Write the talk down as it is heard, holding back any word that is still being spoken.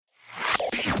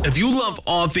If you love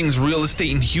all things real estate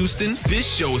in Houston, this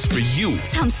show is for you.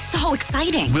 Sounds so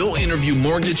exciting. We'll interview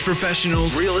mortgage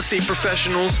professionals, real estate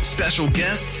professionals, special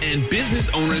guests, and business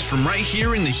owners from right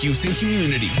here in the Houston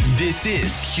community. This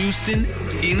is Houston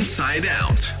Inside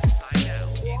Out.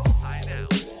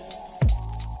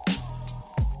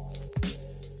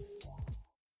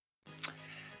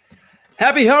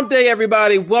 Happy Hump Day,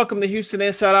 everybody. Welcome to Houston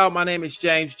Inside Out. My name is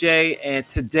James J. And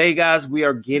today, guys, we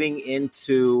are getting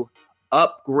into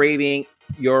upgrading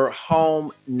your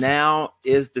home. Now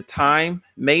is the time,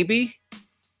 maybe.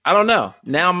 I don't know.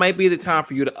 Now might be the time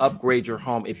for you to upgrade your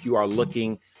home if you are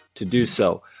looking to do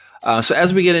so. So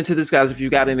as we get into this, guys, if you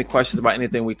got any questions about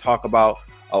anything we talk about,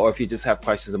 or if you just have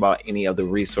questions about any of the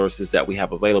resources that we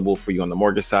have available for you on the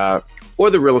mortgage side or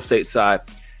the real estate side,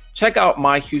 check out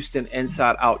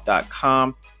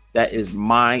myhoustoninsideout.com. That is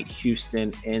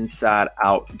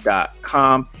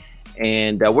myhoustoninsideout.com.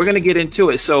 And we're going to get into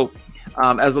it. So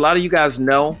as a lot of you guys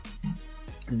know,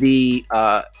 the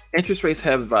interest rates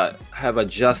have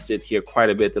adjusted here quite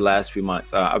a bit the last few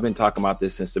months. I've been talking about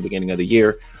this since the beginning of the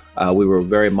year. We were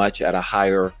very much at a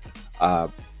higher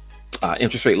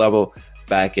interest rate level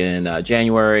back in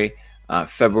January.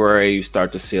 February, you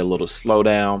start to see a little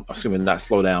slowdown, assuming not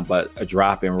slowdown, but a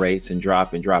drop in rates and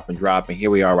drop. And here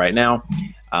we are right now,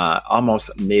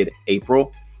 almost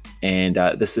mid-April. And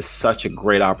this is such a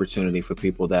great opportunity for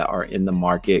people that are in the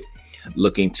market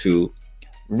looking to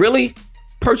really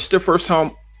purchase their first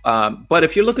home. But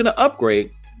if you're looking to upgrade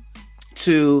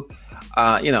to,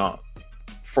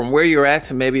 from where you're at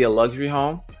to maybe a luxury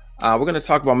home, we're going to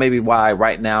talk about maybe why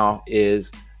right now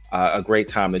is a great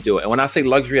time to do it. And when I say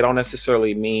luxury, I don't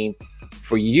necessarily mean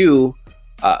for you,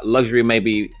 luxury may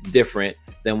be different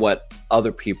than what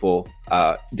other people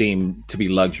deem to be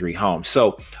luxury homes.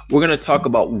 So we're going to talk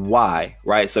about why,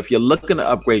 right? So if you're looking to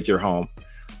upgrade your home,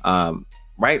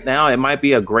 right now, it might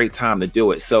be a great time to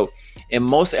do it. So in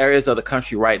most areas of the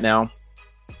country right now,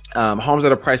 homes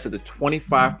that are priced at the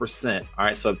 25%. All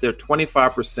right. So if they're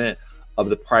 25% of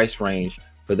the price range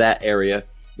for that area,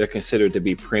 they're considered to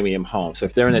be premium homes. So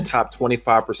if they're in the top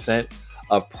 25%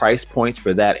 of price points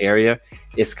for that area,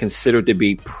 it's considered to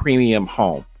be premium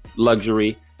home,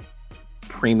 luxury,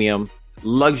 premium,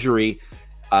 luxury.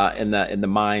 In the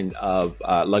mind of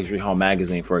Luxury Home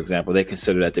Magazine, for example, they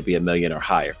consider that to be $1 million or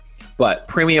higher. But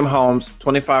premium homes,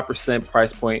 25%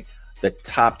 price point, the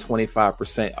top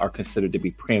 25% are considered to be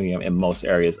premium in most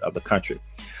areas of the country.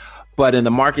 But in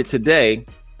the market today,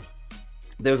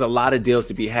 there's a lot of deals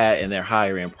to be had and they're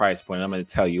higher in price point. I'm going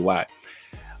to tell you why.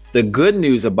 The good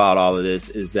news about all of this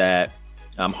is that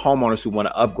homeowners who want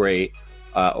to upgrade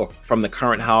or from the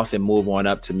current house and move on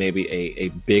up to maybe a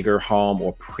bigger home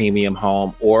or premium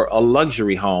home or a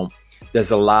luxury home,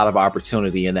 there's a lot of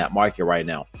opportunity in that market right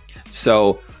now.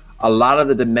 So a lot of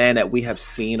the demand that we have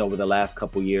seen over the last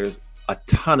couple of years, a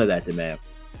ton of that demand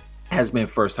has been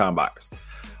first-time buyers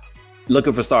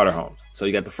looking for starter homes. So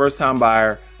you got the first-time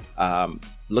buyer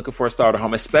looking for a starter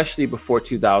home, especially before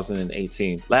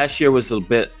 2018. Last year was a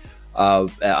bit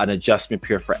of an adjustment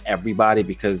period for everybody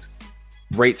because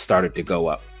rates started to go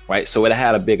up, right? So it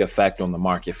had a big effect on the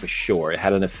market for sure. It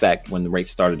had an effect when the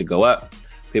rates started to go up.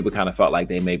 People kind of felt like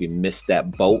they maybe missed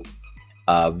that boat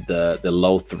of the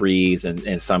low threes and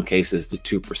in some cases the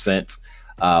 2%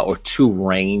 or 2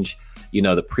 range,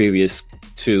 the previous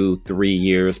 2-3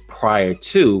 years prior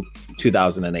to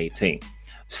 2018.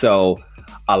 So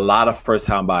a lot of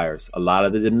first-time buyers, a lot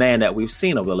of the demand that we've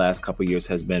seen over the last couple of years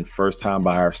has been first-time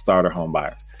buyer, starter home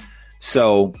buyers.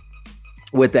 So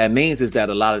what that means is that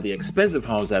a lot of the expensive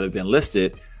homes that have been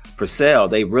listed for sale,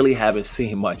 they really haven't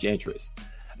seen much interest.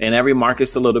 And every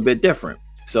market's a little bit different.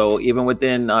 So even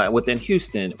within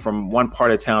Houston, from one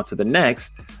part of town to the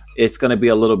next, it's going to be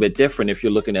a little bit different if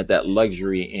you're looking at that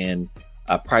luxury in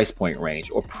price point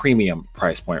range or premium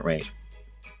price point range.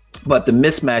 But the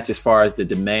mismatch as far as the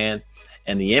demand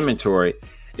and the inventory,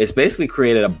 it's basically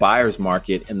created a buyer's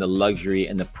market in the luxury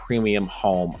and the premium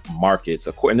home markets.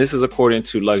 And this is according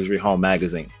to Luxury Home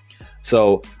Magazine.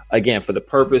 So again, for the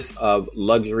purpose of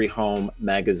Luxury Home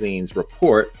Magazine's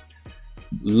report,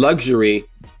 luxury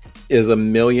is $1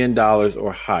 million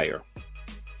or higher.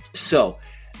 So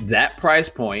that price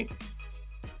point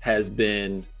has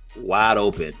been wide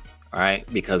open, all right,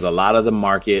 because a lot of the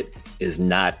market is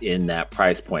not in that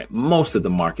price point. Most of the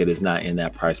market is not in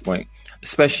that price point,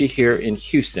 especially here in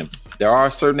Houston. There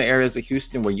are certain areas of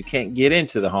Houston where you can't get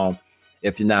into the home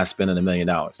if you're not spending $1 million.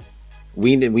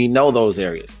 We know those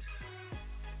areas.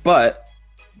 But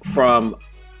from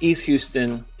East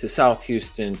Houston to South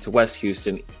Houston to West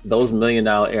Houston, those $1 million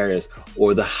areas,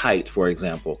 or the Heights, for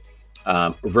example,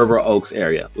 River Oaks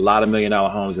area, a lot of $1 million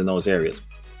homes in those areas.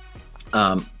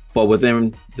 But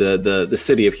within the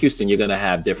city of Houston, you're going to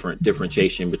have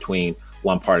differentiation between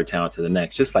one part of town to the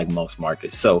next, just like most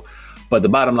markets. So, but the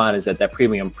bottom line is that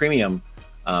premium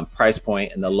price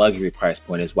point and the luxury price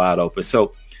point is wide open.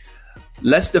 So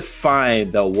let's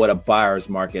define though what a buyer's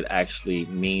market actually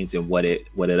means and what it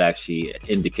actually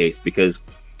indicates, because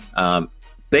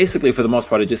basically for the most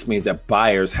part, it just means that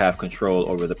buyers have control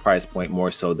over the price point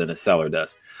more so than a seller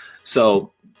does.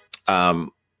 So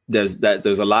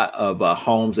there's a lot of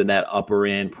homes in that upper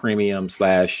end premium /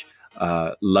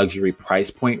 luxury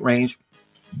price point range.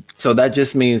 So that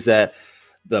just means that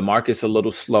the market's a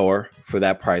little slower for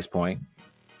that price point.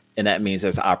 And that means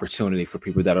there's an opportunity for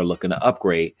people that are looking to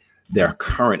upgrade their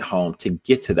current home to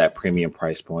get to that premium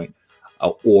price point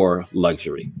or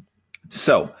luxury.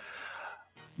 So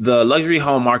the luxury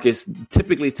home markets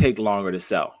typically take longer to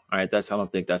sell. All right. I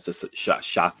don't think that's a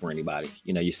shock for anybody.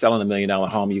 You know, you're selling $1 million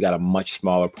home. You got a much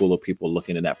smaller pool of people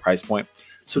looking at that price point.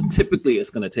 So typically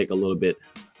it's going to take a little bit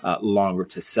longer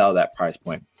to sell that price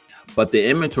point. But the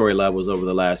inventory levels over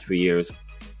the last few years,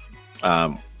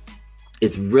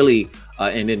 it's really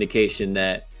an indication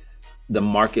that the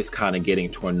market's kind of getting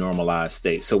to a normalized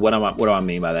state. So what do I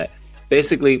mean by that?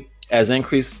 Basically, as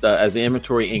the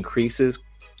inventory increases,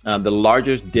 the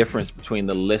largest difference between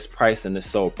the list price and the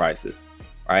sold prices,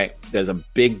 right? There's a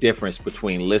big difference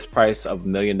between list price of $1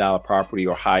 million property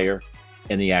or higher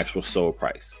and the actual sold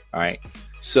price. All right.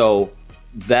 So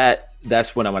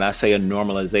that's when I say a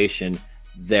normalization,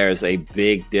 there's a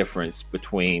big difference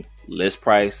between list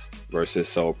price versus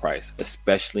sold price,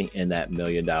 especially in that $1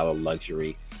 million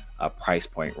luxury price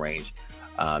point range.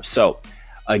 So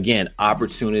again,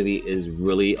 opportunity is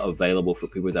really available for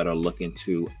people that are looking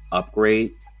to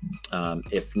upgrade.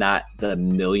 If not the $1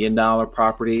 million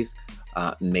properties,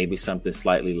 maybe something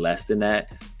slightly less than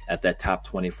that at that top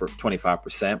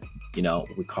 25%. You know,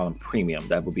 we call them premium.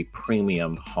 That would be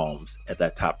premium homes at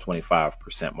that top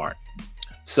 25% mark.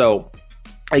 So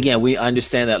again, we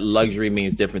understand that luxury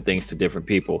means different things to different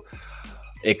people.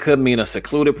 It could mean a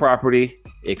secluded property.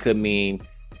 It could mean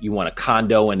you want a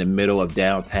condo in the middle of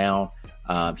downtown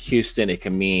Houston. It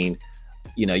can mean,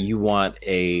 you want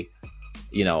a,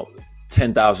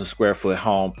 10,000 square foot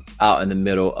home out in the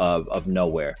middle of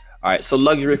nowhere. All right. So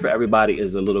luxury for everybody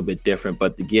is a little bit different.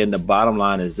 But again, the bottom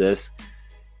line is this: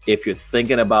 if you're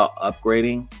thinking about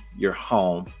upgrading your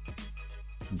home,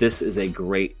 this is a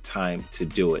great time to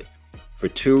do it for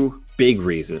two big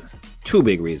reasons.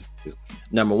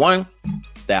 Number one,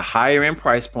 that higher end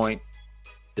price point,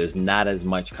 there's not as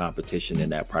much competition in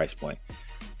that price point.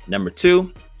 Number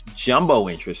two, jumbo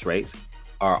interest rates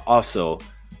are also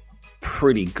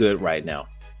pretty good right now.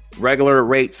 Regular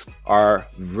rates are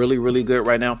really, really good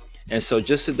right now. And so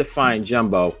just to define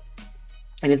jumbo,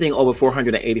 anything over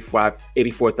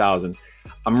 84,000,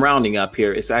 I'm rounding up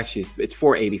here. It's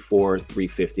 484,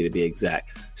 350 to be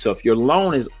exact. So if your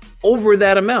loan is over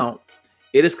that amount,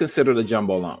 it is considered a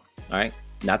jumbo loan. All right.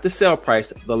 Not the sale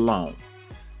price, the loan.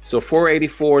 So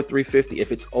 484, 350,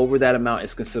 if it's over that amount,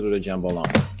 it's considered a jumbo loan.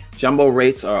 Jumbo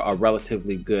rates are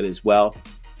relatively good as well.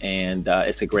 And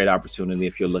it's a great opportunity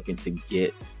if you're looking to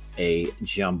get a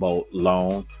jumbo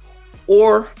loan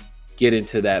or get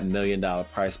into that $1 million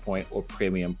price point or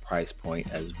premium price point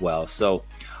as well. So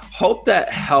hope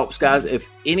that helps, guys. If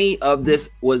any of this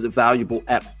was valuable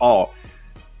at all,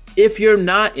 if you're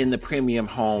not in the premium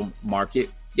home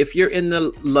market, if you're in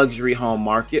the luxury home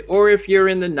market, or if you're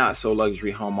in the not so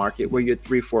luxury home market where you're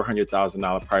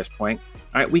 $300,000-$400,000 price point,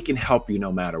 all right, we can help you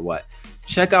no matter what.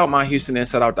 Check out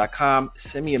myhoustoninsideout.com.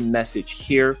 Send me a message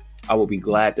here. I will be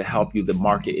glad to help you. The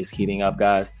market is heating up,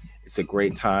 guys. It's a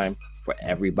great time for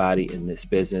everybody in this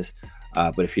business.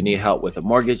 But if you need help with a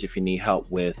mortgage, if you need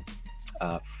help with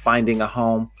finding a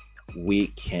home, we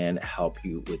can help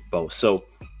you with both. So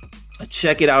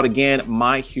check it out again,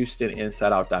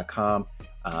 myhoustoninsideout.com.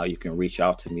 You can reach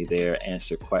out to me there,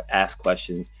 ask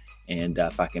questions, and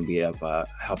if I can be of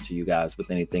help to you guys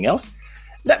with anything else,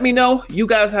 let me know. You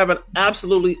guys have an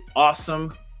absolutely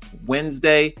awesome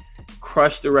Wednesday.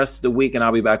 Crush the rest of the week, and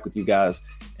I'll be back with you guys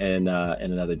in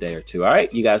another day or two. All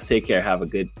right, you guys take care. Have a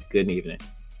good evening.